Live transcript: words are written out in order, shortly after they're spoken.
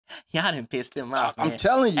Y'all done pissed him off, man. I'm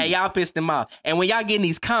telling you. Hey, y'all pissed him off. And when y'all getting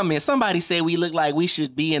these comments, somebody said we look like we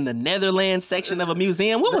should be in the Netherlands section of a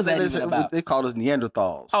museum. What was that even about? They called us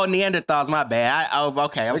Neanderthals. Oh, Neanderthals, my bad. Okay, I'm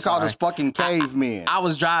sorry. They called us fucking cavemen. I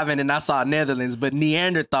was driving and I saw Netherlands, but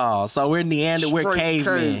Neanderthals. So we're we're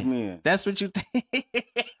cavemen. That's what you think?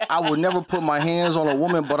 I would never put my hands on a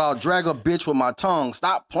woman, but I'll drag a bitch with my tongue.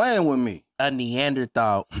 Stop playing with me. A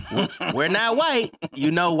Neanderthal. We're not white. You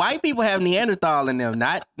know, white people have Neanderthal in them,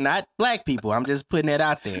 not black people. I'm just putting that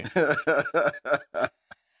out there.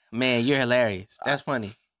 Man, you're hilarious. That's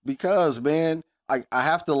funny. Because, man, I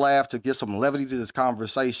have to laugh to get some levity to this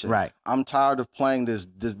conversation. Right. I'm tired of playing this.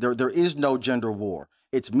 There is no gender war.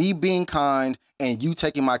 It's me being kind and you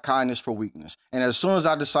taking my kindness for weakness. And as soon as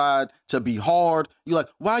I decide to be hard, you're like,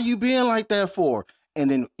 why you being like that for? And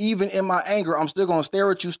then even in my anger, I'm still going to stare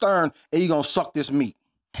at you stern and you're going to suck this meat.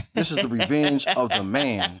 This is the revenge of the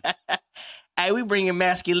man. Hey, we bringing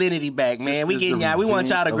masculinity back, man. We want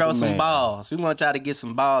y'all to grow some balls. We want y'all to get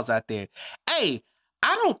some balls out there. Hey,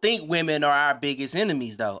 I don't think women are our biggest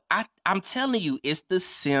enemies, though. I'm telling you, it's the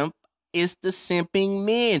simping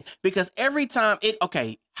men. Because every time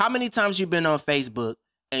how many times you been on Facebook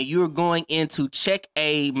and you're going in to check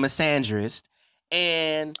a misandrist?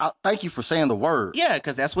 And thank you for saying the word. Yeah,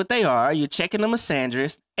 because that's what they are. You're checking a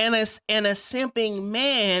misandrist, and a simping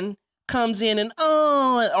man comes in and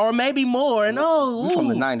or maybe more, and we from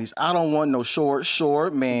the 90s. I don't want no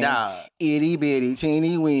short man, itty bitty,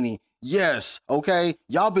 teeny weeny. Yes, okay.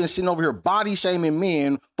 Y'all been sitting over here body shaming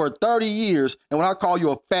men for 30 years, and when I call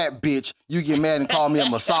you a fat bitch, you get mad and call me a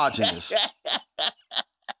misogynist.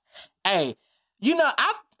 Hey, you know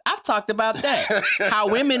I've talked about that. How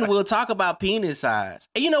women will talk about penis size.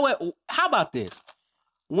 And you know what? How about this?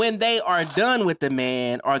 When they are done with the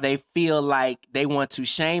man or they feel like they want to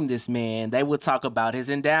shame this man, they will talk about his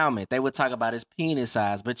endowment. They will talk about his penis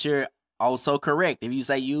size. But you're also correct. If you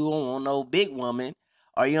say you don't want no big woman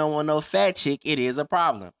or you don't want no fat chick, it is a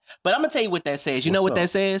problem. But I'm going to tell you what that says. You know what that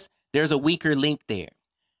says? There's a weaker link there.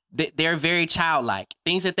 They're very childlike.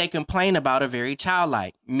 Things that they complain about are very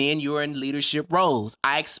childlike. Men, you're in leadership roles.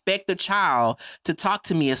 I expect a child to talk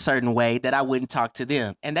to me a certain way that I wouldn't talk to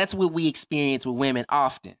them. And that's what we experience with women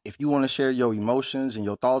often. If you want to share your emotions and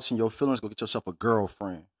your thoughts and your feelings, go get yourself a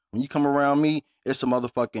girlfriend. When you come around me, it's a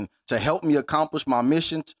motherfucking to help me accomplish my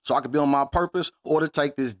mission so I can be on my purpose or to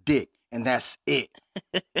take this dick. And that's it.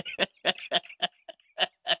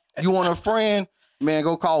 You want a friend? Man,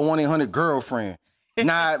 go call 1-800-GIRLFRIEND.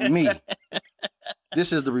 Not me.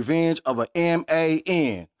 This is the revenge of a man.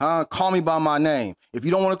 Call me by my name. If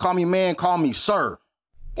you don't want to call me man, call me sir.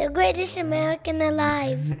 The greatest American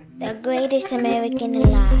alive. The greatest American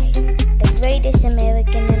alive. The greatest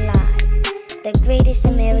American alive. The greatest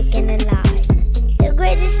American alive. The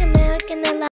greatest American alive.